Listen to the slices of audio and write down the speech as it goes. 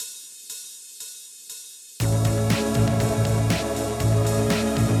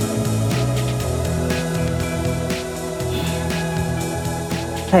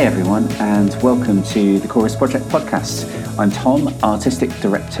Hey everyone, and welcome to the Chorus Project podcast. I'm Tom, Artistic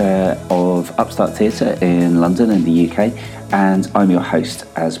Director of Upstart Theatre in London in the UK, and I'm your host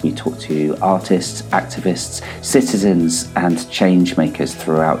as we talk to artists, activists, citizens and change makers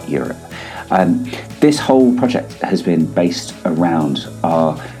throughout Europe. This whole project has been based around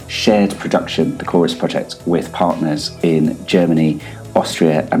our shared production, the Chorus Project, with partners in Germany,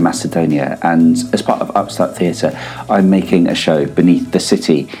 Austria and Macedonia, and as part of Upstart Theatre I'm making a show, Beneath the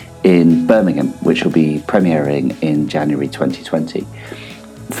City, in Birmingham, which will be premiering in January 2020.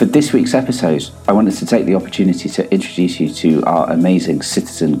 For this week's episode, I wanted to take the opportunity to introduce you to our amazing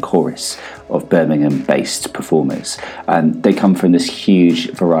citizen chorus of Birmingham-based performers. They come from this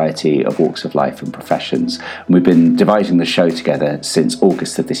huge variety of walks of life and professions, and we've been devising the show together since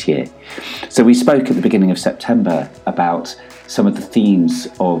August of this year. So we spoke at the beginning of September about some of the themes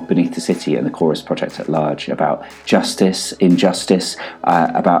of Beneath the City and the Chorus Project at large, about justice, injustice,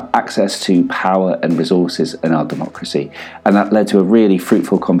 about access to power and resources in our democracy. And that led to a really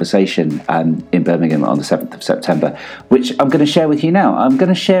fruitful conversation in Birmingham on the 7th of September, which I'm going to share with you now. I'm going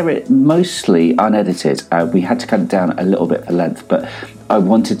to share it mostly unedited. We had to cut it down a little bit for length, but I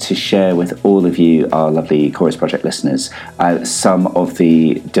wanted to share with all of you, our lovely Chorus Project listeners, some of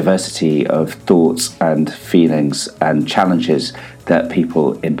the diversity of thoughts and feelings and challenges that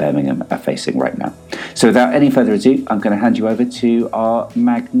people in Birmingham are facing right now. So without any further ado, I'm going to hand you over to our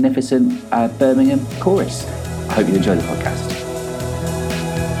magnificent Birmingham chorus. I hope you enjoy the podcast.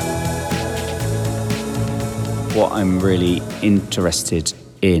 What I'm really interested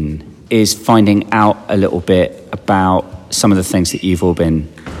in is finding out a little bit about some of the things that you've all been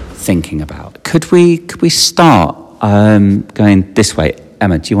thinking about. Could we start going this way?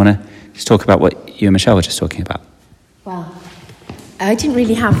 Emma, do you want to just talk about what you and Michelle were just talking about? Well, I didn't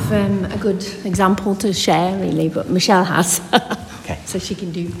really have a good example to share, really, but Michelle has. Okay. So she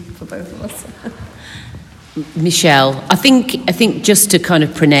can do for both of us. Michelle, I think just to kind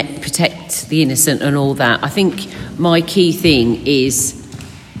of protect the innocent and all that, I think my key thing is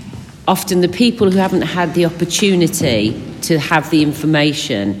often the people who haven't had the opportunity to have the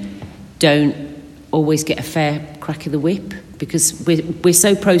information don't always get a fair crack of the whip, because we're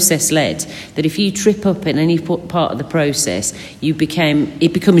so process-led that if you trip up in any part of the process, it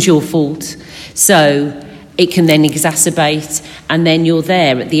becomes your fault. So it can then exacerbate, and then you're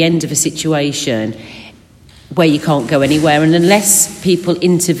there at the end of a situation where you can't go anywhere. And unless people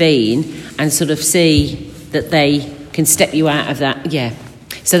intervene and sort of see that they can step you out of that,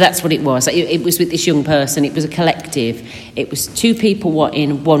 So that's what it was. It was with this young person. It was a collective. It was two people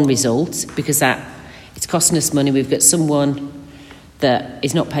in one result, because it's costing us money. We've got someone that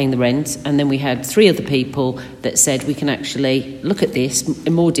is not paying the rent, and then we had three other people that said we can actually look at this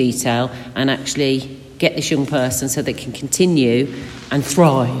in more detail and actually get this young person so they can continue and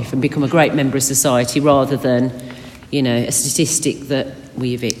thrive and become a great member of society, rather than, a statistic that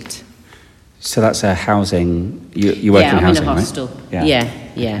we evict. So that's a housing, you work in housing, right? Yeah, I'm in a hostel. Right?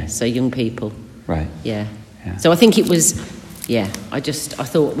 Yeah, Okay. So young people. Right. Yeah. So I think it was, I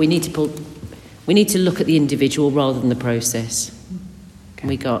thought we need to look at the individual rather than the process. Okay.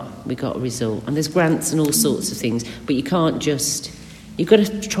 We got a result. And there's grants and all sorts of things, but you've got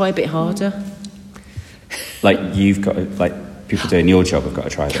to try a bit harder. People doing your job have got to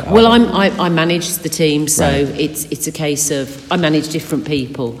try a bit harder. Well, I manage the team, so right. it's a case of I manage different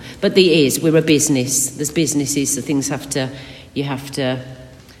people. But we're a business. There's businesses, so things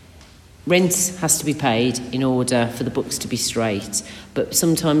rent has to be paid in order for the books to be straight. But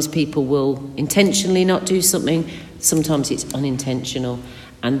sometimes people will intentionally not do something. Sometimes it's unintentional.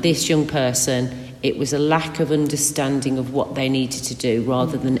 And this young person, it was a lack of understanding of what they needed to do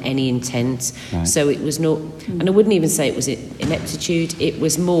rather than any intent. Right. So it was not, and I wouldn't even say it was ineptitude. It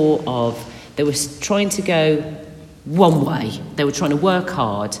was more of they were trying to go one way. They were trying to work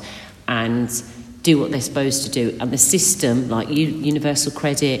hard and do what they're supposed to do. And the system, like universal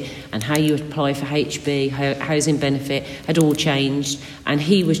credit and how you apply for HB, housing benefit, had all changed. And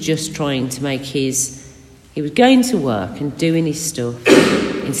he was just trying to make he was going to work and doing his stuff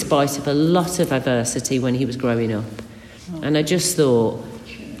in spite of a lot of adversity when he was growing up. And I just thought,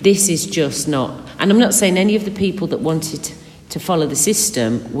 this is just not... And I'm not saying any of the people that wanted to follow the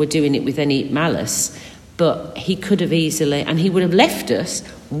system were doing it with any malice, but he could have easily... And he would have left us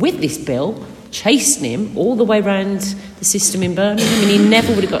with this bill, chasing him all the way around the system in Birmingham. I mean, he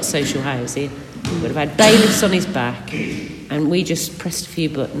never would have got social housing. He would have had bailiffs on his back, and we just pressed a few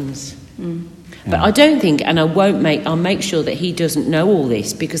buttons. But I don't think, and I'll make sure that he doesn't know all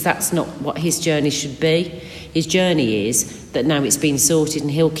this, because that's not what his journey should be. His journey is that now it's been sorted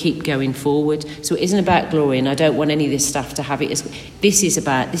and he'll keep going forward. So it isn't about glory, and I don't want any of this staff to have it as... This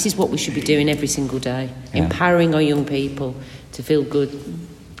is what we should be doing every single day, empowering our young people to feel good.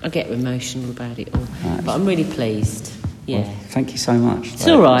 I get emotional about it all, but I'm really pleased. Yeah. Well, thank you so much. It's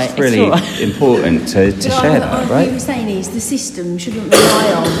all right. It's really important to share that, right? What you were saying is the system shouldn't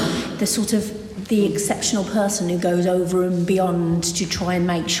rely on the exceptional person who goes over and beyond to try and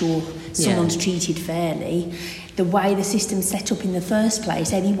make sure someone's treated fairly. The way the system's set up in the first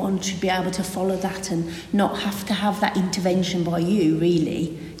place, anyone should be able to follow that and not have to have that intervention by you,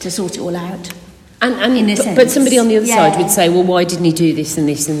 really, to sort it all out. But somebody on the other side would say, well, why didn't he do this and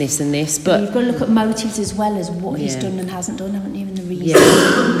this and this and this? But you've got to look at motives as well as what he's done and hasn't done, haven't you, and the reason.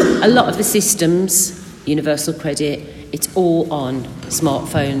 Yeah. A lot of the systems, universal credit, it's all on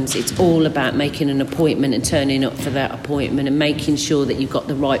smartphones. It's all about making an appointment and turning up for that appointment and making sure that you've got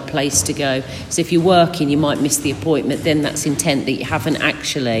the right place to go. So if you're working, you might miss the appointment, then that's intent that you haven't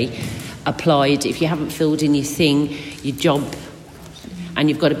actually applied. If you haven't filled in your thing, your job, and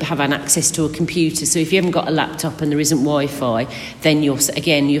you've got to have an access to a computer. So if you haven't got a laptop and there isn't Wi-Fi, then you're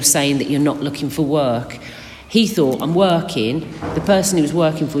saying that you're not looking for work. He thought, I'm working. The person he was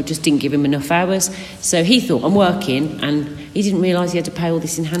working for just didn't give him enough hours. So he thought, I'm working, and he didn't realise he had to pay all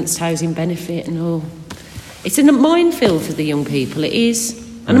this enhanced housing benefit and all. It's a minefield for the young people, it is.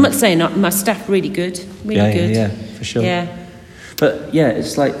 And I'm not saying my staff are really good, good. Yeah, for sure. Yeah. But yeah,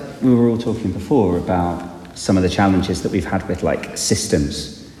 it's like we were all talking before about some of the challenges that we've had with like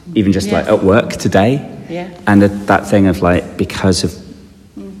systems, even just like at work today. Yeah. And that thing of like, because of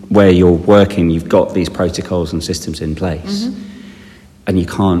where you're working, you've got these protocols and systems in place, and you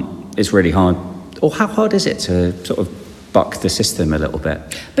can't, it's really hard. Or how hard is it to sort of buck the system a little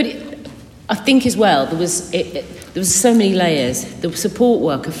bit? But I think as well, there was so many layers. The support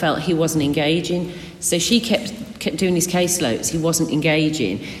worker felt he wasn't engaging, so she kept doing his caseloads. He wasn't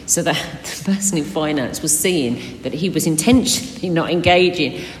engaging, so that the person in finance was seeing that he was intentionally not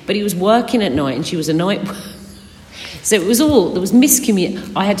engaging, but he was working at night and she was a night worker. So there was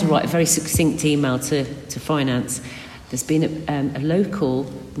miscommunication. I had to write a very succinct email to finance. There's been a local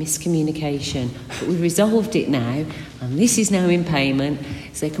miscommunication, but we resolved it now, and this is now in payment.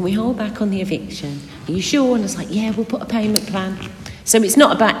 So can we hold back on the eviction? Are you sure? And I was like, yeah, we'll put a payment plan. So it's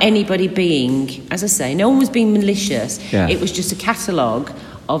not about anybody being, as I say, no one was being malicious. Yeah. It was just a catalogue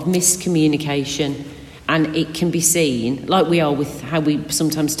of miscommunication. And it can be seen, like we are with how we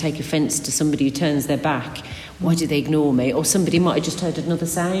sometimes take offence to somebody who turns their back. Why do they ignore me? Or somebody might have just heard another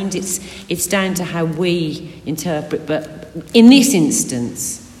sound. It's down to how we interpret. But in this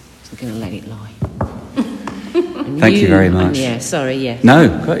instance, I'm going to let it lie. Thank you very much. Yeah, sorry, yeah. No,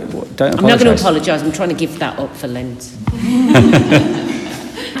 don't apologise. I'm not going to apologise. I'm trying to give that up for Lent.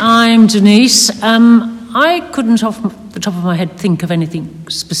 I'm Denise. I couldn't, off the top of my head, think of anything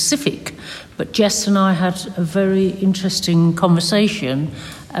specific, but Jess and I had a very interesting conversation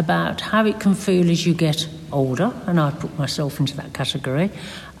about how it can feel as you get older, and I put myself into that category,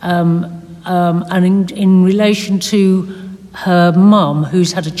 and in relation to her mum,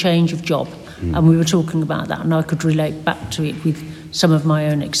 who's had a change of job, and we were talking about that, and I could relate back to it with some of my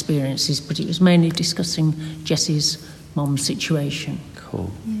own experiences, but it was mainly discussing Jess's mum's situation.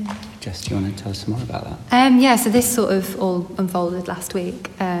 Cool. Yeah. Jess, do you want to tell us some more about that? So this sort of all unfolded last week.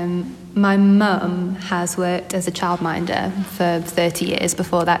 My mum has worked as a childminder for 30 years.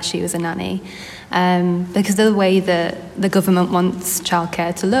 Before that, she was a nanny. Because of the way that the government wants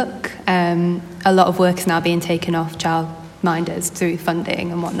childcare to look, a lot of work is now being taken off childminders through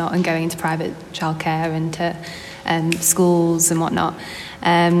funding and whatnot, and going into private childcare and to schools and whatnot,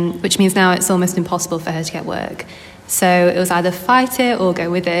 which means now it's almost impossible for her to get work. So it was either fight it or go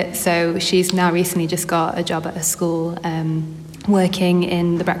with it. So she's now recently just got a job at a school, working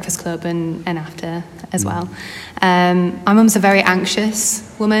in the breakfast club and after as well. My mum's a very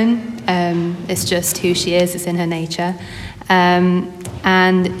anxious woman. It's just who she is. It's in her nature.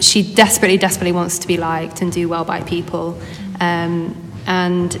 And she desperately wants to be liked and do well by people.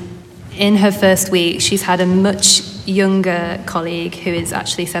 And in her first week, she's had a much younger colleague who is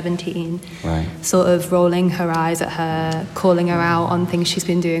actually 17, right, sort of rolling her eyes at her, calling her out on things she's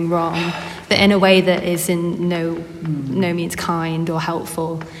been doing wrong, but in a way that is in no means kind or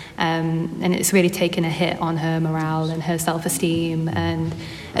helpful. And it's really taken a hit on her morale and her self-esteem, and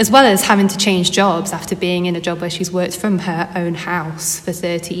as well as having to change jobs after being in a job where she's worked from her own house for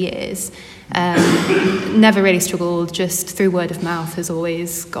 30 years. Never really struggled, just through word of mouth has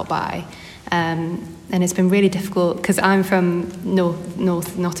always got by. And it's been really difficult because I'm from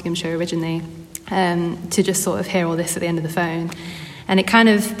North Nottinghamshire originally, to just sort of hear all this at the end of the phone. And it kind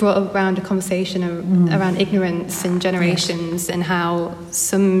of brought around a conversation around ignorance in generations, and how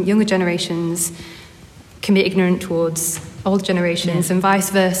some younger generations can be ignorant towards old generations and vice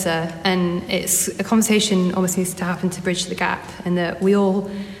versa. And it's a conversation almost needs to happen to bridge the gap, and that we all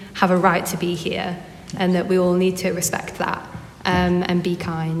have a right to be here, and that we all need to respect that and be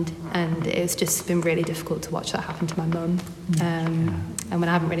kind. And it's just been really difficult to watch that happen to my mum, and when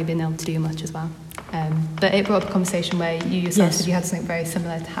I haven't really been able to do much as well. But it brought up a conversation where you yourself said you had something very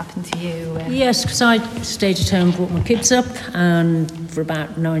similar to happen to you. Yes, because I stayed at home, brought my kids up, and for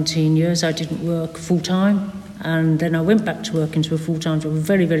about 19 years I didn't work full-time. And then I went back to work into a full-time job, a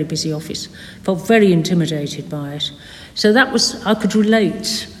very, very busy office. Felt very intimidated by it. So that was, I could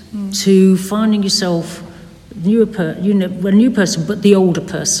relate to finding yourself a new person, but the older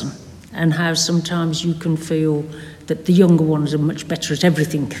person, and how sometimes you can feel that the younger ones are much better at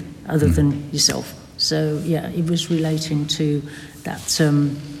everything other than yourself. So, yeah, it was relating to that.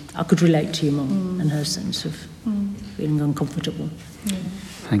 I could relate to your mum and her sense of feeling uncomfortable.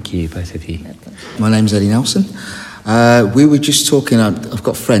 Thank you, both of you. My name's Eddie Nelson. We were just talking, I've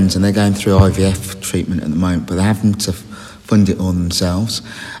got friends and they're going through IVF treatment at the moment, but they're having to fund it all themselves.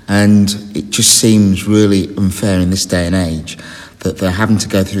 And it just seems really unfair in this day and age that they're having to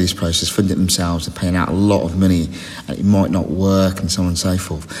go through this process, fund it themselves, they're paying out a lot of money, and it might not work and so on and so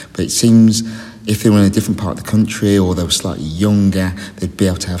forth. But it seems if they were in a different part of the country or they were slightly younger, they'd be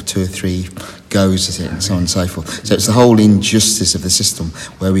able to have 2 or 3 goes at it and so on and so forth. So it's the whole injustice of the system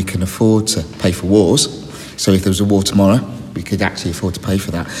where we can afford to pay for wars. So if there was a war tomorrow, we could actually afford to pay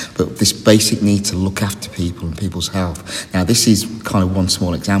for that. But this basic need to look after people and people's health. Now, this is kind of one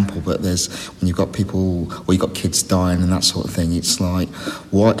small example, but there's, when you've got people, or you've got kids dying and that sort of thing, it's like,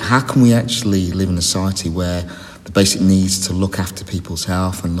 how can we actually live in a society where the basic needs to look after people's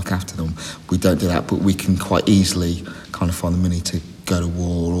health and look after them, we don't do that, but we can quite easily kind of find the money to go to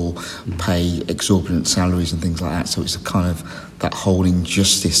war or pay exorbitant salaries and things like that. So it's a kind of that whole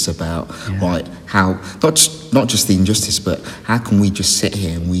injustice about right, how not just the injustice, but how can we just sit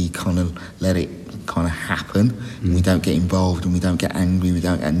here and we kind of let it kind of happen and we don't get involved and we don't get angry, we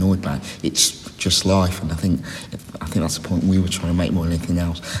don't get annoyed by it. It's just life. And I think that's the point we were trying to make more than anything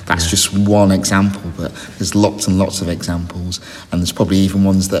else. That's just one example, but there's lots and lots of examples, and there's probably even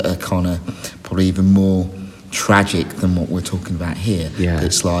ones that are kind of probably even more tragic than what we're talking about here.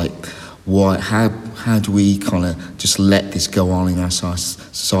 It's like, how do we kind of just let this go on in our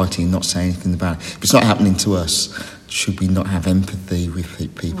society and not say anything about it? If it's not happening to us, should we not have empathy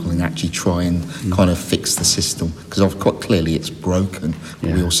with people and actually try and kind of fix the system? Because quite clearly it's broken.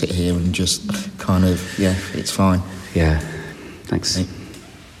 We all sit here and just kind of, it's fine. Thanks.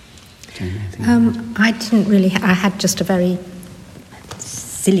 I didn't really, I had just a very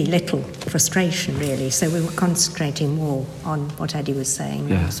silly little frustration, really. So we were concentrating more on what Eddie was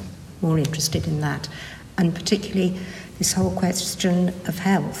saying. I was more interested in that. And particularly this whole question of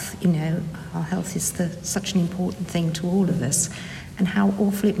health. You know, our health is such an important thing to all of us. And how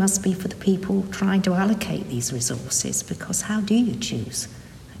awful it must be for the people trying to allocate these resources, because how do you choose?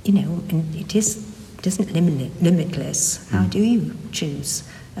 You know, and it isn't limitless. How do you choose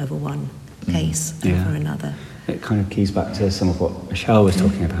over one case over another? It kind of keys back to some of what Michelle was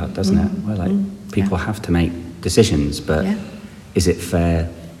talking about, doesn't it? Where people have to make decisions, but is it fair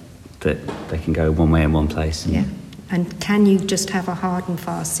that they can go one way in one place? And can you just have a hard and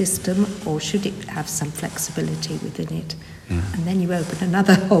fast system, or should it have some flexibility within it? And then you open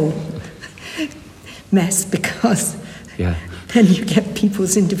another whole mess, because then you get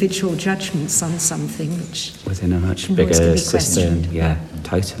people's individual judgments on something which within a much bigger system.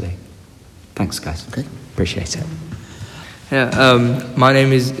 Totally. Thanks, guys. Okay. Appreciate it. My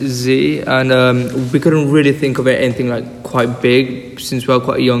name is Z, and we couldn't really think of anything like quite big since we were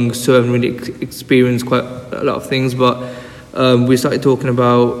quite young, so I haven't really experienced quite a lot of things. But we started talking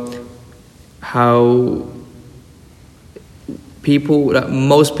about how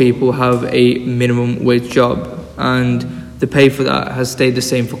most people have a minimum wage job, and the pay for that has stayed the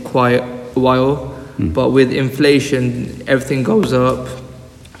same for quite a while. But with inflation, everything goes up.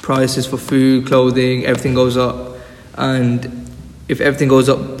 Prices for food, clothing, everything goes up. And if everything goes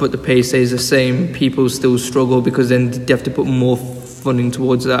up but the pay stays the same, people still struggle, because then they have to put more funding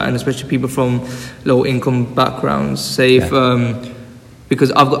towards that, and especially people from low income backgrounds. Say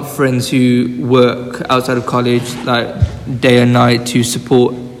because I've got friends who work outside of college like day and night to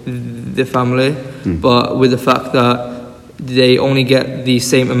support the family, but with the fact that they only get the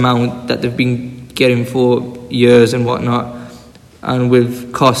same amount that they've been getting for years and whatnot, and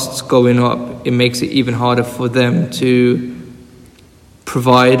with costs going up, it makes it even harder for them to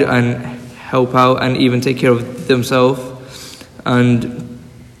provide and help out and even take care of themselves. And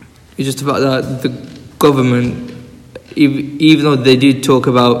it's just about that the government, even though they do talk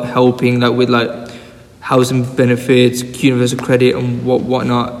about helping like with like housing benefits, universal credit and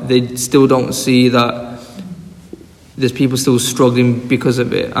whatnot, they still don't see that there's people still struggling because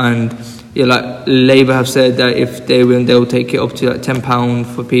of it. And yeah, like Labour have said that if they win, they'll take it up to like £10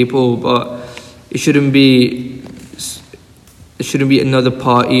 for people, but it shouldn't be another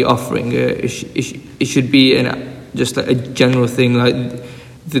party offering it. It should be just like a general thing. Like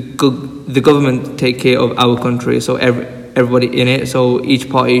the government take care of our country, so everybody in it. So each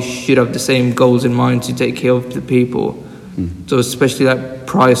party should have the same goals in mind to take care of the people. So especially like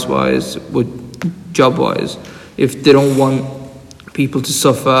price wise, or job wise, if they don't want people to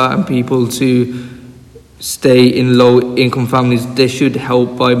suffer and people to stay in low income families, they should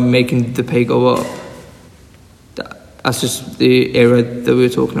help by making the pay go up. That's just the area that we're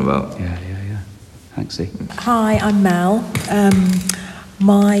talking about. Yeah. Thanks, Steve. Hi, I'm Mel.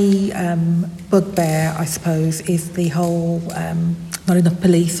 My bugbear, I suppose, is the whole not enough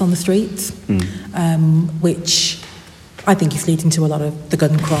police on the streets, which I think is leading to a lot of the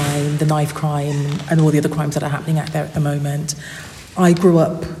gun crime, the knife crime, and all the other crimes that are happening out there at the moment. I grew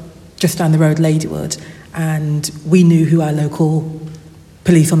up just down the road, Ladywood, and we knew who our local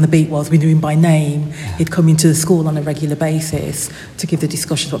police on the beat was. We knew him by name. He'd come into the school on a regular basis to give the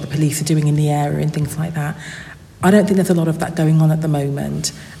discussions what the police are doing in the area and things like that. I don't think there's a lot of that going on at the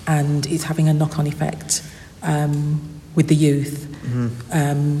moment, and it's having a knock-on effect with the youth.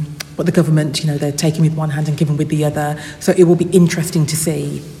 But the government, they're taking with one hand and giving with the other. So it will be interesting to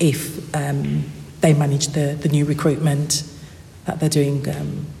see if they manage the new recruitment that they're doing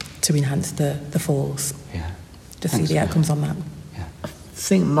to enhance the force. Yeah. To see the outcomes on that. I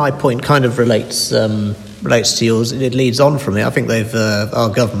think my point kind of relates to yours. It leads on from it. I think our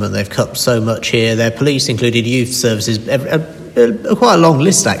government, they've cut so much here. Their police included youth services, quite a long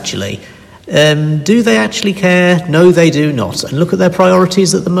list actually. Do they actually care? No, they do not. And look at their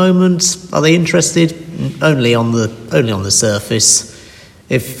priorities at the moment. Are they interested? Only on the surface.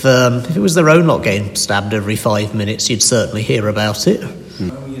 If it was their own lot getting stabbed every 5 minutes, you'd certainly hear about it.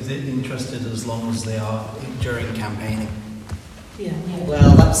 Is it interested as long as they are during campaigning? Yeah.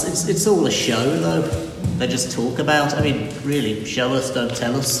 Well, it's all a show, though. They just talk about it. I mean, really, show us, don't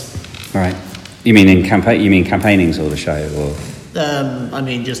tell us. Right. You mean campaigning's all the show, or? I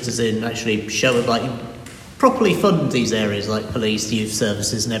mean, just as in actually show it, like properly fund these areas like police, youth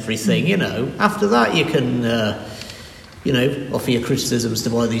services, and everything. After that you can, offer your criticisms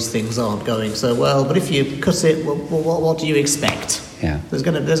to why these things aren't going so well. But if you cut it, well, what do you expect? Yeah. There's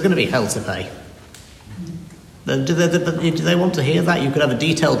gonna be hell to pay. Do they want to hear that? You could have a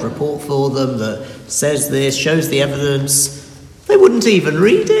detailed report for them that says this, shows the evidence. They wouldn't even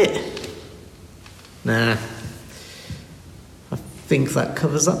read it. Nah. I think that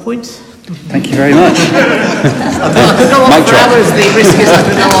covers that point. Thank you very much. I could go on for hours. The risk is I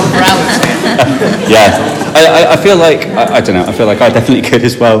could go on for hours. Yeah, I feel like I don't know. I feel like I definitely could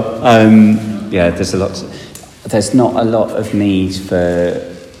as well. There's not a lot of need for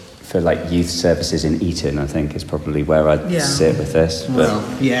like youth services in Eton. I think is probably where I'd sit with this. But,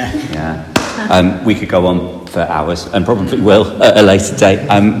 we could go on for hours and probably will at a later date.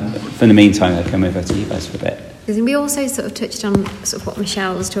 For the meantime, I'll come over to you guys for a bit. We also sort of touched on sort of what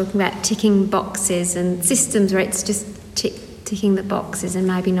Michelle was talking about, ticking boxes and systems where it's just ticking the boxes and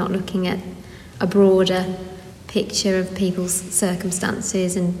maybe not looking at a broader picture of people's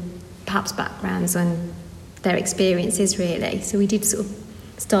circumstances and perhaps backgrounds and their experiences, really. So we did sort of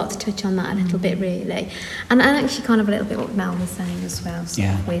start to touch on that a little bit, really. And actually kind of a little bit what Mel was saying as well,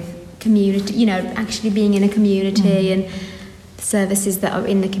 with community, actually being in a community and services that are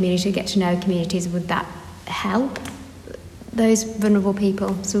in the community, get to know communities, would that help those vulnerable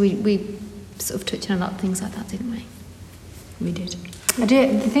people? So we sort of touched on a lot of things like that, didn't we? We did. I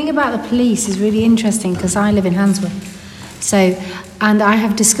do. The thing about the police is really interesting because I live in Handsworth, and I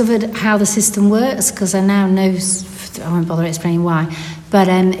have discovered how the system works because I now know. I won't bother explaining why, but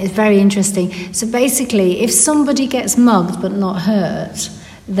it's very interesting. So basically, if somebody gets mugged but not hurt,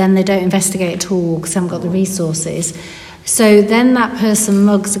 then they don't investigate at all because they haven't got the resources. So then that person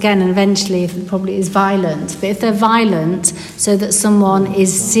mugs again, and eventually if it probably is violent. But if they're violent so that someone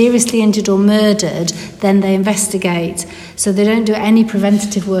is seriously injured or murdered, then they investigate. So they don't do any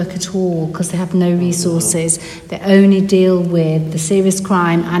preventative work at all because they have no resources. They only deal with the serious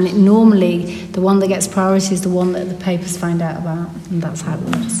crime, and normally the one that gets priority is the one that the papers find out about, and that's how it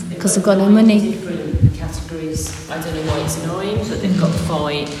works. Because they've got no money. Different categories. I don't know why it's 9, but they've got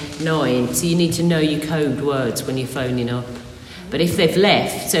 9. So you need to know your code words when you're phoning up. But if they've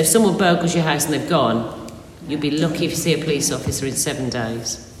left, so if someone burgles your house and they've gone, you'll be lucky if you see a police officer in 7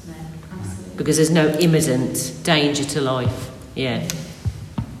 days. Because there's no imminent danger to life. Yeah.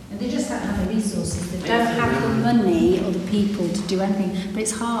 And they just don't have the resources. They don't have the money or the people to do anything. But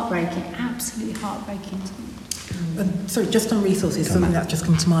it's heartbreaking, absolutely heartbreaking. Sorry, just on resources, something that's just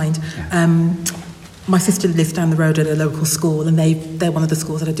come to mind. My sister lives down the road at a local school, and they're one of the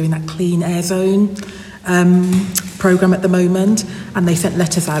schools that are doing that clean air zone programme at the moment, and they sent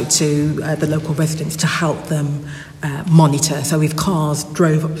letters out to the local residents to help them monitor. So if cars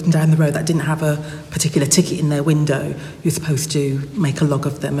drove up and down the road that didn't have a particular ticket in their window, you're supposed to make a log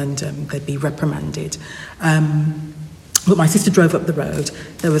of them, and they'd be reprimanded. But my sister drove up the road.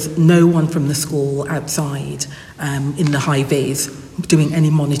 There was no one from the school outside in the high vis doing any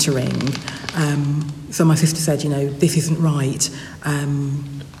monitoring. So my sister said, this isn't right.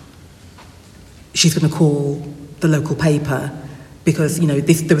 She's going to call the local paper because,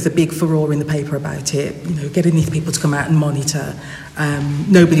 there was a big furore in the paper about it, getting these people to come out and monitor.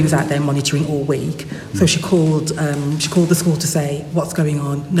 Nobody was out there monitoring all week. So she called the school to say, what's going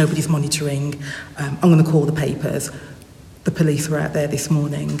on? Nobody's monitoring. I'm going to call the papers. The police were out there this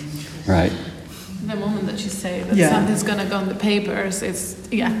morning. Right. The moment that you say that something's going to go in the papers,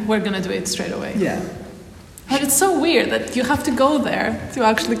 we're going to do it straight away. Yeah. But it's so weird that you have to go there to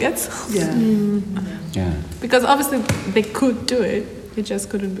actually get something. Yeah. Because obviously they could do it, it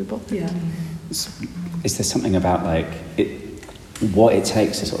just couldn't be bothered. Yeah. Is there something about what it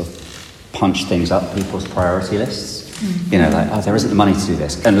takes to sort of punch things up people's priority lists? There isn't the money to do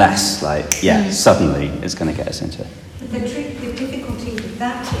this, unless suddenly it's going to get us into it. The difficulty with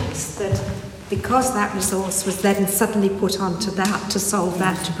that is that because that resource was then suddenly put onto that to solve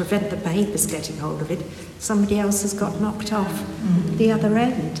that, to prevent the papers getting hold of it, somebody else has got knocked off the other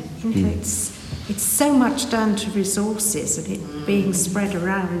end. It's so much down to resources and it being spread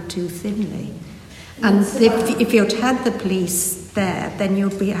around too thinly. And if you'd had the police there, then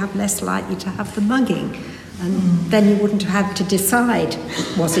you'd have less likely to have the mugging. And then you wouldn't have to decide,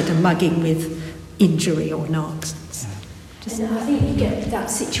 was it a mugging with injury or not? And I think you get that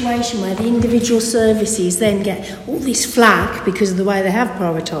situation where the individual services then get all this flack because of the way they have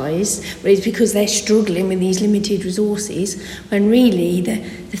prioritised, but it's because they're struggling with these limited resources, when really the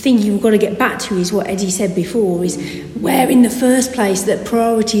thing you've got to get back to is what Eddie said before, is where in the first place that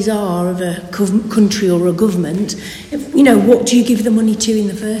priorities are of a country or a government, what do you give the money to in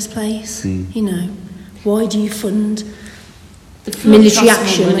the first place? Why do you fund military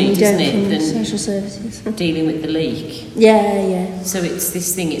action money, when you don't it, fund social services? Dealing with the leak. Yeah. So it's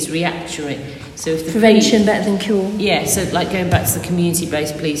this thing, it's reactionary. So if the prevention better than cure. Yeah, so going back to the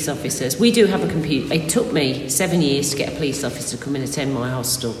community-based police officers, we do have a computer. It took me 7 years to get a police officer to come and attend my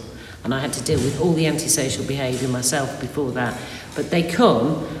hostel, and I had to deal with all the antisocial behaviour myself before that. But they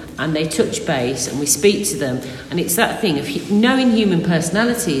come and they touch base and we speak to them, and it's that thing of knowing human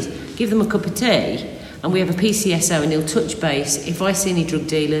personalities. Give them a cup of tea, and we have a PCSO, and he'll touch base. If I see any drug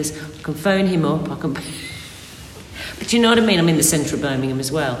dealers, I can phone him up. But you know what I mean? I'm in the centre of Birmingham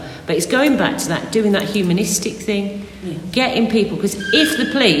as well. But it's going back to that, doing that humanistic thing, getting people. Because if the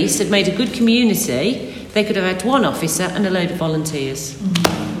police had made a good community, they could have had one officer and a load of volunteers.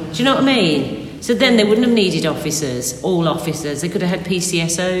 Do you know what I mean? So then they wouldn't have needed officers, all officers. They could have had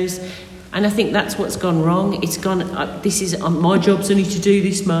PCSOs. And I think that's what's gone wrong. It's gone, this is, my job's only to do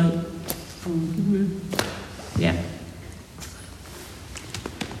this, mate. Yeah.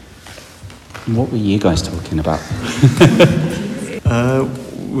 What were you guys talking about?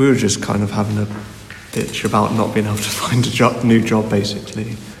 We were just kind of having a bitch about not being able to find a new job,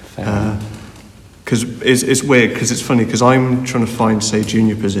 basically. Because it's weird, because it's funny, because I'm trying to find, say,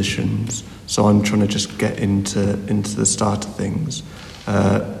 junior positions, so I'm trying to just get into the start of things,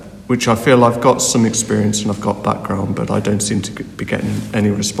 which I feel I've got some experience and I've got background, but I don't seem to be getting any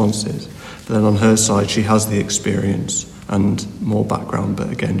responses. But then on her side, she has the experience and more background,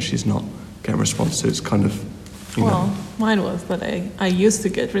 but again, she's not getting responses. So it's kind of, mine was that I used to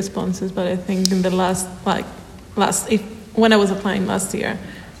get responses, but I think in the when I was applying last year,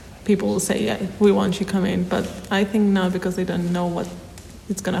 people will say, yeah, we want you to come in. But I think now, because they don't know what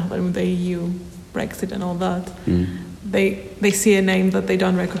it's going to happen with the EU, Brexit and all that, they see a name that they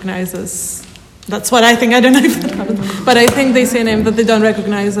don't recognize as, that's what I think, I don't know if that happens, but I think they see a name that they don't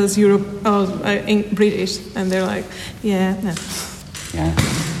recognize as British, and they're like, yeah, no. Yeah,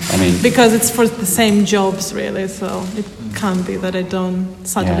 I mean, because it's for the same jobs, really, so it can't be that I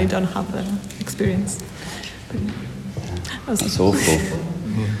suddenly don't have the experience. That's awful.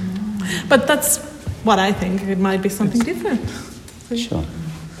 But that's what I think. It might be something different. Sure.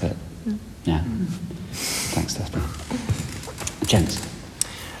 But, yeah. Thanks, Stephanie. Gents.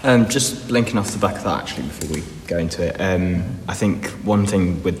 Just linking off the back of that, actually, before we go into it, I think one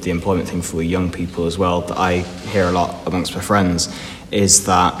thing with the employment thing for young people as well that I hear a lot amongst my friends is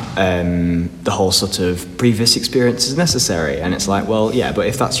that the whole sort of previous experience is necessary. And it's like, well, yeah, but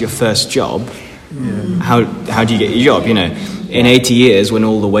if that's your first job, how do you get your job? You know, in 80 years when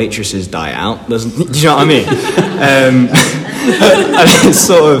all the waitresses die out, do you know what I mean? It's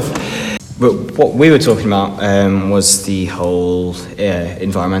sort of... But what we were talking about was the whole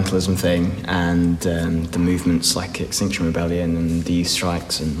environmentalism thing and the movements like Extinction Rebellion and the youth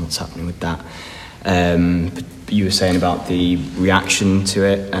strikes and what's happening with that. You were saying about the reaction to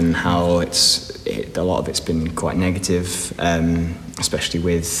it and how a lot of it's been quite negative, especially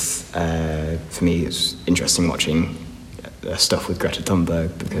with, for me, it's interesting watching stuff with Greta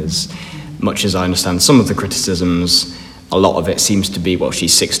Thunberg because much as I understand some of the criticisms, a lot of it seems to be, well,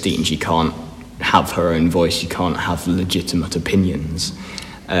 she's 16, she can't have her own voice, she can't have legitimate opinions.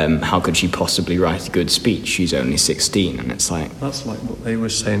 How could she possibly write a good speech? She's only 16, and it's like... That's like what they were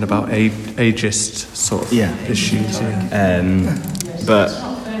saying about ageist sort of issues. But...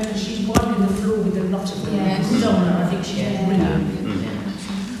 She's wiping the floor with a lot of them. I think she's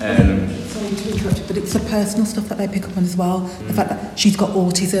But it's the personal stuff that they pick up on as well. The fact that she's got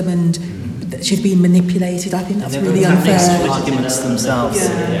autism and that she's being manipulated, I think that's really unfair. Arguments themselves.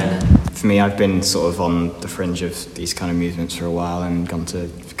 For me, I've been sort of on the fringe of these kind of movements for a while and gone to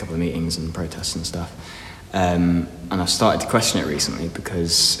a couple of meetings and protests and stuff. And I've started to question it recently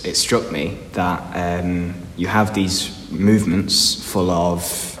because it struck me that you have these movements full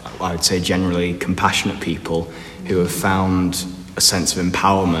of, I would say, generally compassionate people who have found a sense of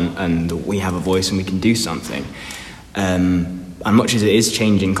empowerment and we have a voice and we can do something. And much as it is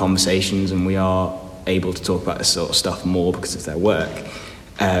changing conversations and we are able to talk about this sort of stuff more because of their work,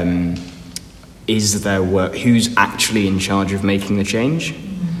 is their work, who's actually in charge of making the change?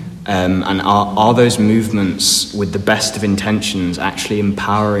 And are those movements with the best of intentions actually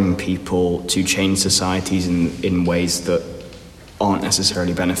empowering people to change societies in ways that aren't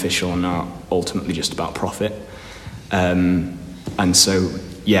necessarily beneficial and are ultimately just about profit? And so,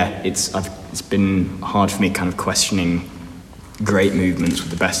 yeah, it's been hard for me kind of questioning great movements with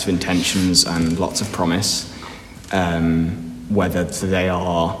the best of intentions and lots of promise, whether they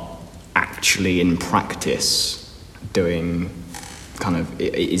are actually in practice doing kind of,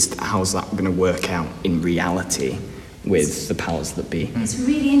 how's that going to work out in reality with the powers that be? It's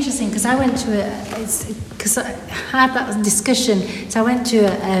really interesting because I went to because I had that discussion. So I went to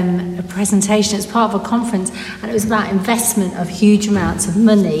a presentation. It's part of a conference, and it was about investment of huge amounts of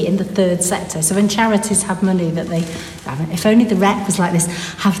money in the third sector. So when charities have money that they, if only the rep was like this,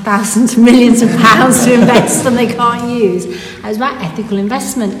 have thousands, millions of pounds to invest and they can't use. It was about ethical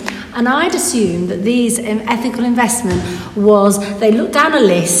investment. And I'd assumed that these ethical investment was, they looked down a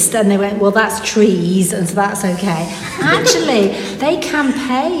list and they went, well, that's trees, and so that's okay. Actually, they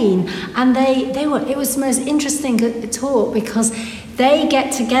campaign, and it was the most interesting talk because they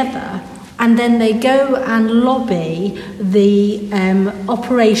get together and then they go and lobby the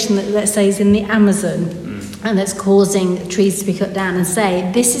operation that, let's say, is in the Amazon and that's causing trees to be cut down, and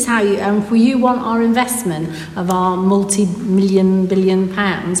say, this is how you want our investment of our multi-million, billion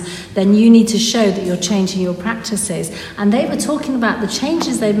pounds, then you need to show that you're changing your practices. And they were talking about the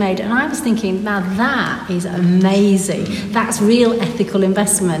changes they've made, and I was thinking, now that is amazing. That's real ethical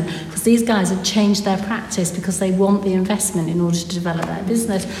investment, because these guys have changed their practice because they want the investment in order to develop their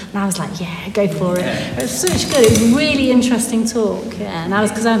business. And I was like, yeah, go for it. It was such good. It was a really interesting talk. Yeah, and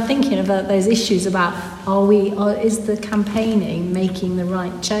because I'm thinking about those issues about, is the campaigning making the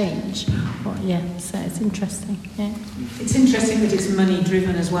right change? So it's interesting. Yeah. It's interesting that it's money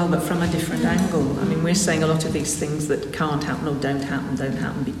driven as well, but from a different angle. I mean, we're saying a lot of these things that can't happen or don't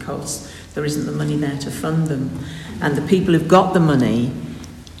happen because there isn't the money there to fund them. And the people who've got the money,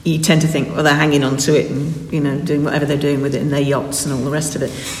 you tend to think, well, they're hanging on to it and, doing whatever they're doing with it in their yachts and all the rest of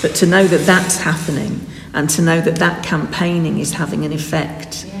it. But to know that that's happening, and to know that that campaigning is having an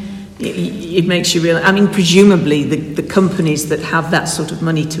effect, it makes you realise. I mean, presumably the companies that have that sort of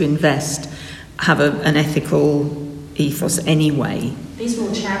money to invest have an ethical ethos anyway. These are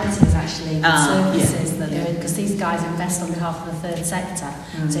all charities, actually, services that they're in, because these guys invest on behalf of the third sector.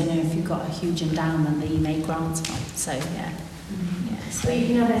 So, if you've got a huge endowment that you make grants from. So, yeah. So you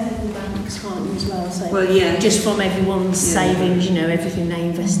can have ethical banks, can't you, as well? So just from everyone's savings, everything they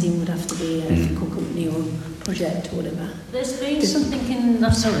invest in would have to be an ethical company or project or whatever. There's been something in...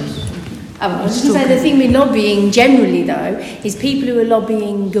 I was just going to say, the thing with lobbying generally, though, is people who are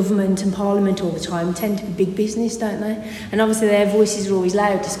lobbying government and parliament all the time tend to be big business, don't they? And obviously their voices are always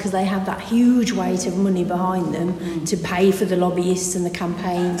loudest because they have that huge weight of money behind them to pay for the lobbyists and the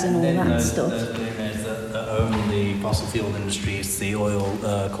campaigns and all that stuff. The thing is that only fossil fuel industries, the oil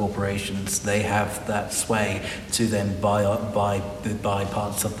corporations, they have that sway to then buy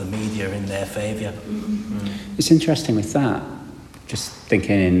parts of the media in their favour. It's interesting with that. Just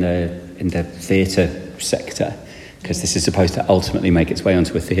thinking in the theatre sector, because this is supposed to ultimately make its way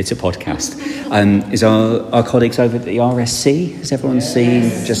onto a theatre podcast, is our colleagues over at the RSC, has everyone seen,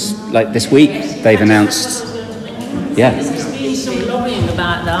 just like this week, they've announced, There's been some lobbying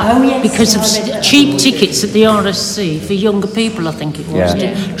about that because of cheap tickets at the RSC for younger people, I think it was,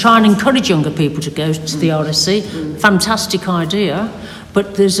 to try and encourage younger people to go to the RSC. Fantastic idea.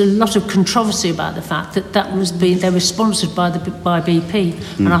 But there's a lot of controversy about the fact that they were sponsored by BP,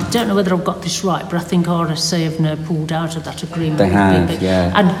 and I don't know whether I've got this right, but I think RSC have now pulled out of that agreement. They with have, BP.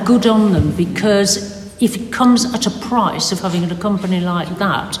 yeah. And good on them, because if it comes at a price of having a company like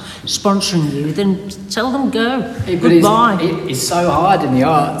that sponsoring you, then tell them go. Goodbye. It's so hard in the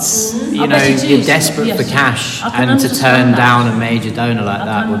arts. You I know, bet it you're is. desperate Yes. for cash, I can and to understand turn that. down a major donor like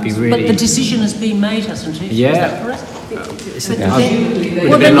that would be really. But the decision has been made, hasn't it? Yeah. Is that correct?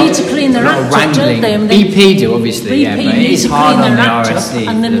 Well, they need to clean their act up, don't they? And BP do, obviously, BP but needs it's to hard clean on the their act up, RSC.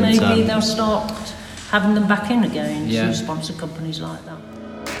 and then that, maybe they'll start having them back in again Yeah. to sponsor companies like that.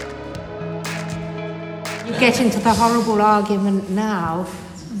 You get into the horrible argument now,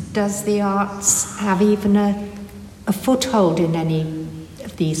 does the arts have even a foothold in any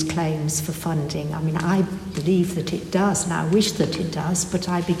of these claims for funding? I mean, I believe that it does, and I wish that it does, but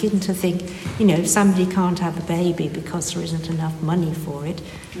I begin to think, if somebody can't have a baby because there isn't enough money for it,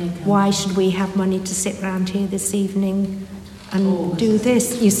 why should we have money to sit round here this evening and do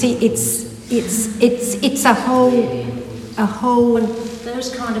this? You see, it's a whole.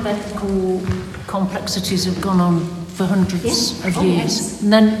 Those kind of ethical complexities have gone on for hundreds of years.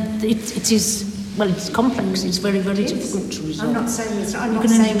 And then it is, it's complex, it's very, very difficult to resolve. I'm not saying it's not. You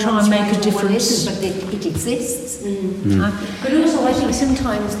can only try and make a difference. But it exists. But also, I think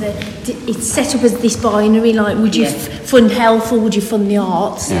sometimes it's set up as this binary, like, would you fund health or would you fund the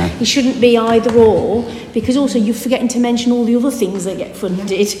arts? Yeah. It shouldn't be either or, because also you're forgetting to mention all the other things that get funded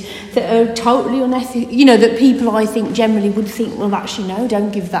that are totally unethical, that people, I think, generally would think, well, actually, no,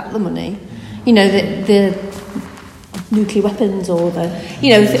 don't give that the money. The nuclear weapons or the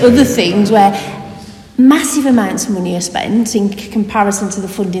other things where massive amounts of money are spent in comparison to the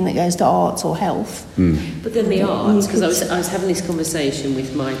funding that goes to arts or health. But then the arts, because I was having this conversation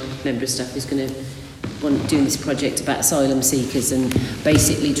with my member of staff who's doing this project about asylum seekers and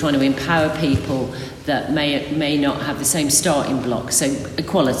basically trying to empower people that may not have the same starting blocks, so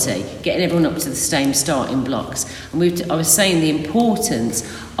equality, getting everyone up to the same starting blocks. And I was saying the importance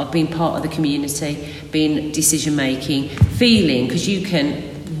of being part of the community, being decision making, feeling, because you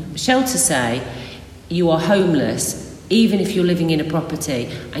can shelter say you are homeless even if you're living in a property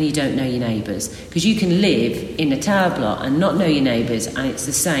and you don't know your neighbours, because you can live in a tower block and not know your neighbours, and it's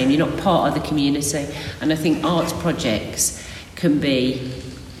the same, you're not part of the community. And I think arts projects can be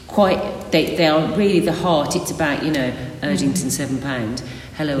quite, they are really the heart. It's about, Erdington £7,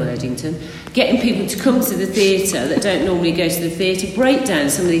 hello Erdington, getting people to come to the theatre that don't normally go to the theatre, break down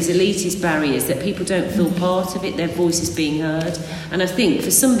some of these elitist barriers that people don't feel part of it, their voice is being heard. And I think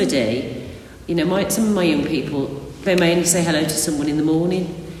for somebody, some of my young people, they may only say hello to someone in the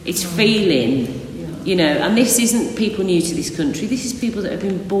morning. It's feeling, and this isn't people new to this country, this is people that have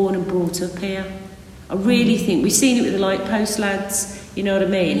been born and brought up here. I really think, we've seen it with the Light Post lads, you know what I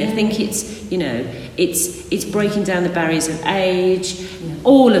mean? I think it's, it's breaking down the barriers of age,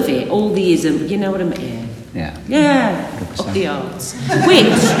 all of it, all the ism, you know what I mean? Yeah, of the arts.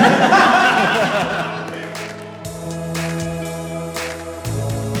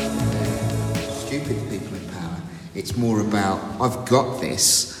 Stupid people in power. It's more about, I've got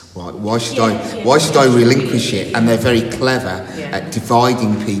this. Right, why should I relinquish it? And they're very clever at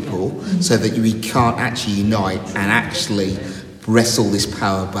dividing people so that we can't actually unite and actually wrestle this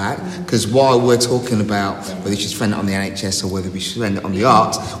power back. Because while we're talking about whether we should spend it on the NHS or whether we should spend it on the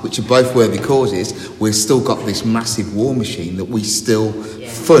arts, which are both worthy causes, we've still got this massive war machine that we still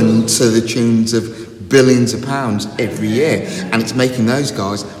fund to the tunes of billions of pounds every year, and it's making those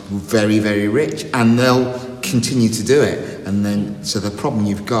guys very, very rich, and they'll continue to do it. And then, so the problem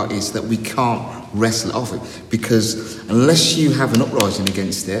you've got is that we can't wrestle it off it, because unless you have an uprising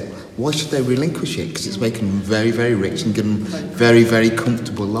against it, why should they relinquish it? Because it's making them very, very rich and giving them very, very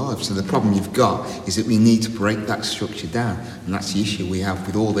comfortable lives. So the problem you've got is that we need to break that structure down, and that's the issue we have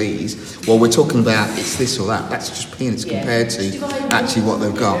with all these. While we're talking about it's this or that, that's just peanuts compared to actually what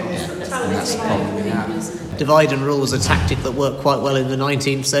they've got, and that's the problem we have. Divide and rule was a tactic that worked quite well in the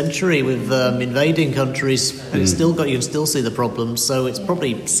 19th century with invading countries, but you can still see the problems, so it's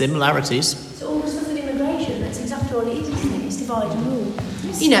probably similarities. So all the stuff with immigration, that's exactly what it is, isn't it? It's divide and rule.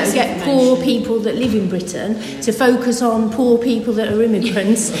 You know, get poor people that live in Britain to focus on poor people that are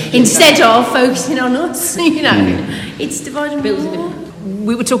immigrants instead of focusing on us, you know. It's divide and rule.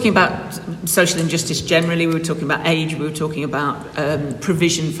 We were talking about social injustice generally, we were talking about age, we were talking about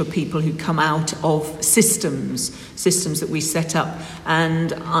provision for people who come out of systems that we set up.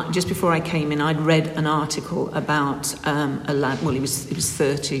 And just before I came in, I'd read an article about a lad, well, he was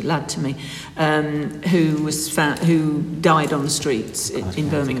 30, lad to me, who died on the streets in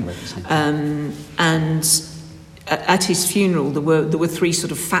Birmingham. And at his funeral, there were three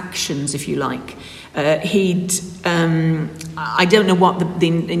sort of factions, if you like. I don't know what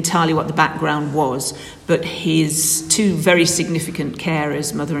entirely what the background was, but his two very significant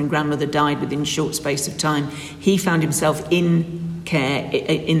carers, mother and grandmother, died within a short space of time. He found himself in care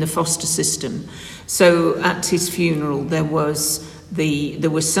in the foster system. So at his funeral, there were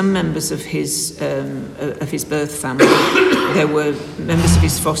some members of his birth family, there were members of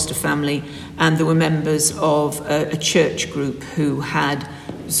his foster family, and there were members of a church group who had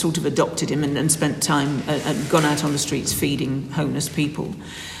sort of adopted him and spent time and gone out on the streets feeding homeless people.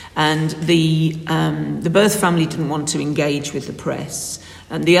 And the birth family didn't want to engage with the press,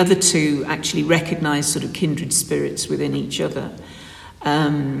 and the other two actually recognised sort of kindred spirits within each other,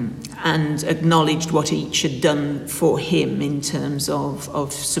 and acknowledged what each had done for him in terms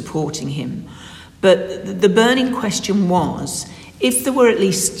of supporting him. But the burning question was, if there were at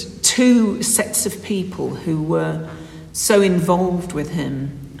least two sets of people who were so involved with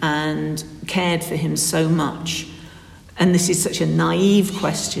him and cared for him so much, and this is such a naive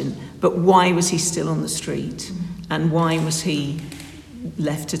question, but why was he still on the street, and why was he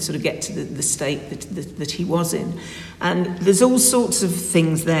left to sort of get to the state that he was in? And there's all sorts of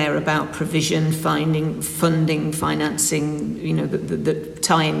things there about provision, funding, financing, you know, that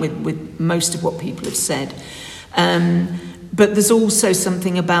tie in with most of what people have said. But there's also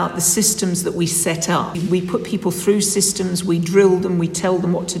something about the systems that we set up. We put people through systems, we drill them, we tell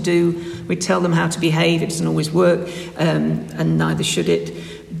them what to do, we tell them how to behave. It doesn't always work, and neither should it.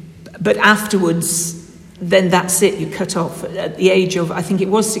 But afterwards, then that's it, you're cut off. At the age of, I think it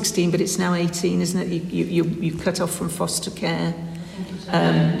was 16, but it's now 18, isn't it? You're cut off from foster care.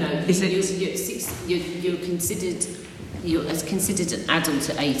 You're considered an adult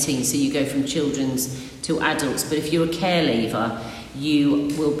at 18, so you go from children's to adults. But if you're a care leaver, you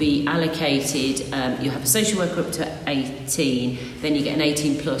will be allocated, you have a social worker up to 18, then you get an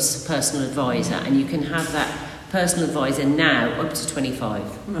 18 plus personal advisor, and you can have that personal advisor now up to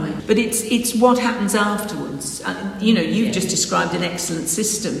 25. Right. But it's what happens afterwards. You know, you've just described an excellent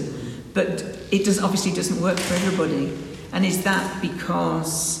system, but it obviously doesn't work for everybody. And is that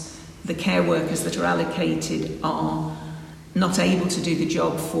because the care workers that are allocated are not able to do the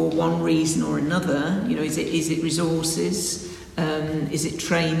job for one reason or another? You know, is it resources? Is it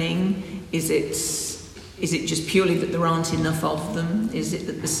training? Is it just purely that there aren't enough of them? Is it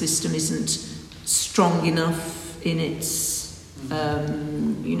that the system isn't strong enough in its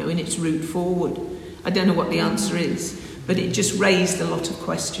in its route forward? I don't know what the answer is, but it just raised a lot of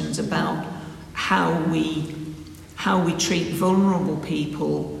questions about how we treat vulnerable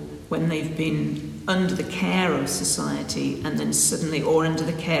people when they've been under the care of society, and then suddenly, or under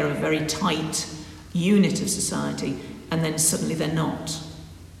the care of a very tight unit of society, and then suddenly they're not.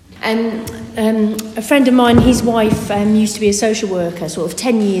 A friend of mine, his wife used to be a social worker. Sort of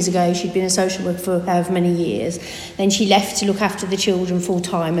 10 years ago, she'd been a social worker for however many years. Then she left to look after the children full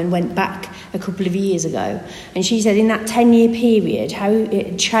time and went back a couple of years ago. And she said in that 10-year period, how it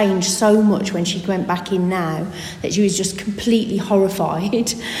had changed so much when she went back in now, that she was just completely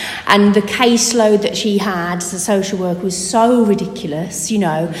horrified. And the caseload that she had as a social worker was so ridiculous, you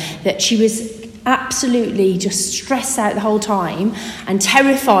know, that she was absolutely just stressed out the whole time and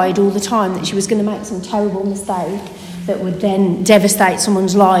terrified all the time that she was going to make some terrible mistake that would then devastate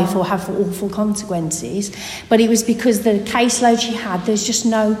someone's life or have awful consequences. But it was because the caseload she had, there's just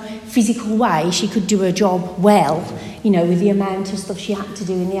no physical way she could do her job well with the amount of stuff she had to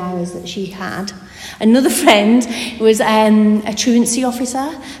do in the hours that she had. Another friend was a truancy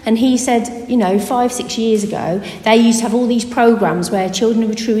officer, and he said, 5-6 years ago, they used to have all these programmes where children who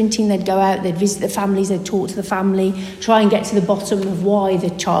were truanting, they'd go out, they'd visit the families, they'd talk to the family, try and get to the bottom of why the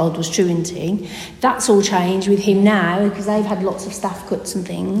child was truanting. That's all changed with him now, because they've had lots of staff cuts and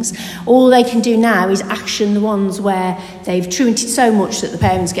things. All they can do now is action the ones where they've truanted so much that the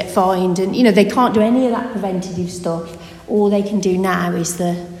parents get fined, and, they can't do any of that preventative stuff. All they can do now is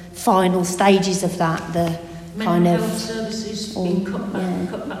the final stages of that, the kind of health services being cut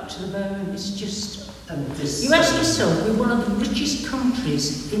back to the bone. It's just you ask yourself, we're one of the richest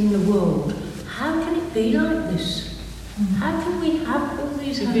countries in the world. How can it be like this? How can we have all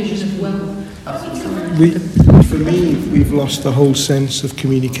these divisions of wealth? For me, we've lost the whole sense of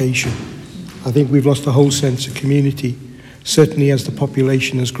communication. I think we've lost the whole sense of community, certainly as the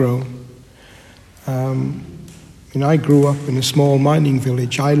population has grown. I grew up in a small mining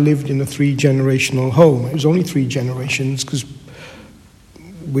village. I lived in a 3-generational home. It was only 3 generations because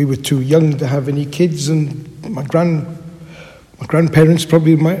we were too young to have any kids, and my grandparents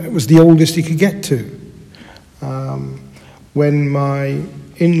probably was the oldest he could get to. When my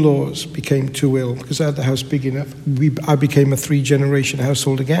in-laws became too ill, because I had the house big enough, I became a 3-generation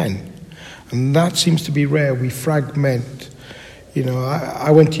household again. And that seems to be rare. We fragment.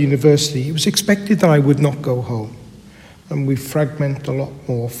 I went to university. It was expected that I would not go home. And we fragment a lot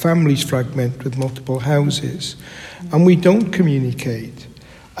more. Families fragment with multiple houses. And we don't communicate.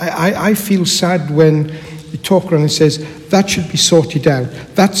 I feel sad when you talk around and says, that should be sorted out.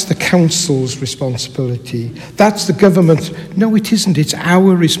 That's the council's responsibility. That's the government. No, it isn't. It's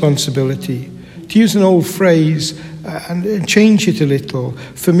our responsibility. To use an old phrase and change it a little,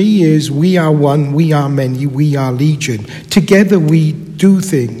 for me is, we are one, we are many, we are legion. Together we do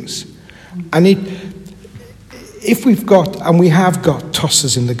things. And if we've got, and we have got,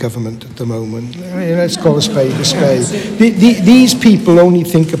 tossers in the government at the moment, let's call a spade a spade. These people only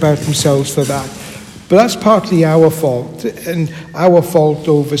think about themselves for that. But that's partly our fault, and our fault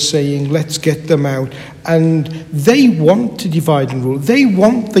over saying, let's get them out. And they want to divide and rule. They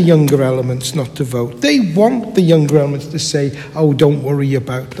want the younger elements not to vote. They want the younger elements to say, oh, don't worry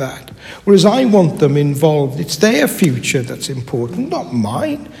about that. Whereas I want them involved. It's their future that's important, not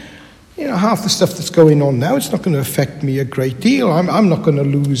mine. Half the stuff that's going on now, it's not going to affect me a great deal. I'm not going to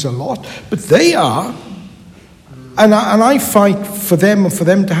lose a lot. But they are. And I fight for them and for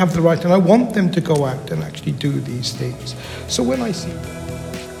them to have the right, and I want them to go out and actually do these things. So when I see...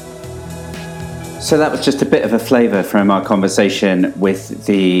 So that was just a bit of a flavour from our conversation with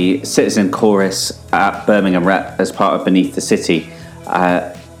the Citizen Chorus at Birmingham Rep as part of Beneath the City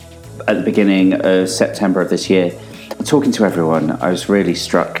at the beginning of September of this year. Talking to everyone, I was really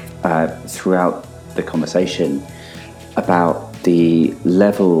struck throughout the conversation about the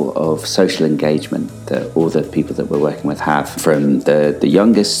level of social engagement that all the people that we're working with have, from the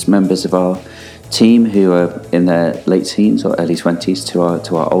youngest members of our team who are in their late teens or early 20s to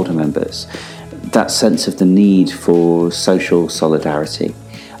our older members. That sense of the need for social solidarity,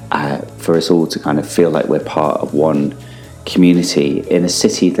 for us all to kind of feel like we're part of one community in a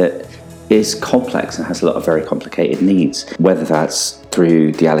city that is complex and has a lot of very complicated needs, whether that's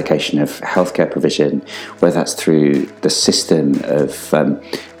through the allocation of healthcare provision, whether that's through the system of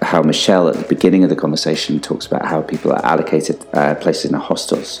how Michelle at the beginning of the conversation talks about how people are allocated places in the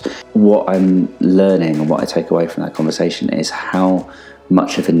hostels. What I'm learning and what I take away from that conversation is how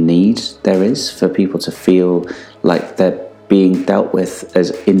much of a need there is for people to feel like they're being dealt with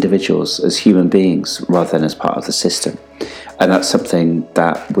as individuals, as human beings, rather than as part of the system. And that's something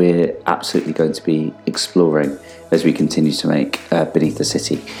that we're absolutely going to be exploring as we continue to make Beneath the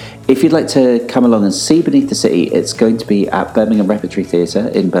City. If you'd like to come along and see Beneath the City, it's going to be at Birmingham Repertory Theatre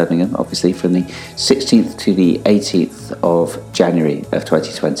in Birmingham, obviously from the 16th to the 18th of January of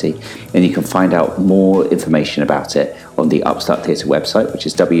 2020. And you can find out more information about it on the Upstart Theatre website, which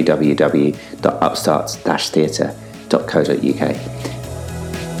is www.upstart-theatre.co.uk.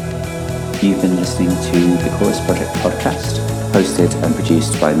 You've been listening to the Chorus Project podcast, hosted and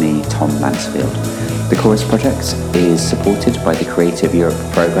produced by me, Tom Mansfield. The Chorus Project is supported by the Creative Europe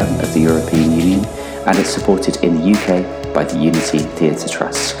programme of the European Union, and it's supported in the UK by the Unity Theatre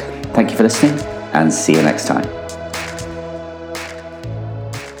Trust. Thank you for listening, and see you next time.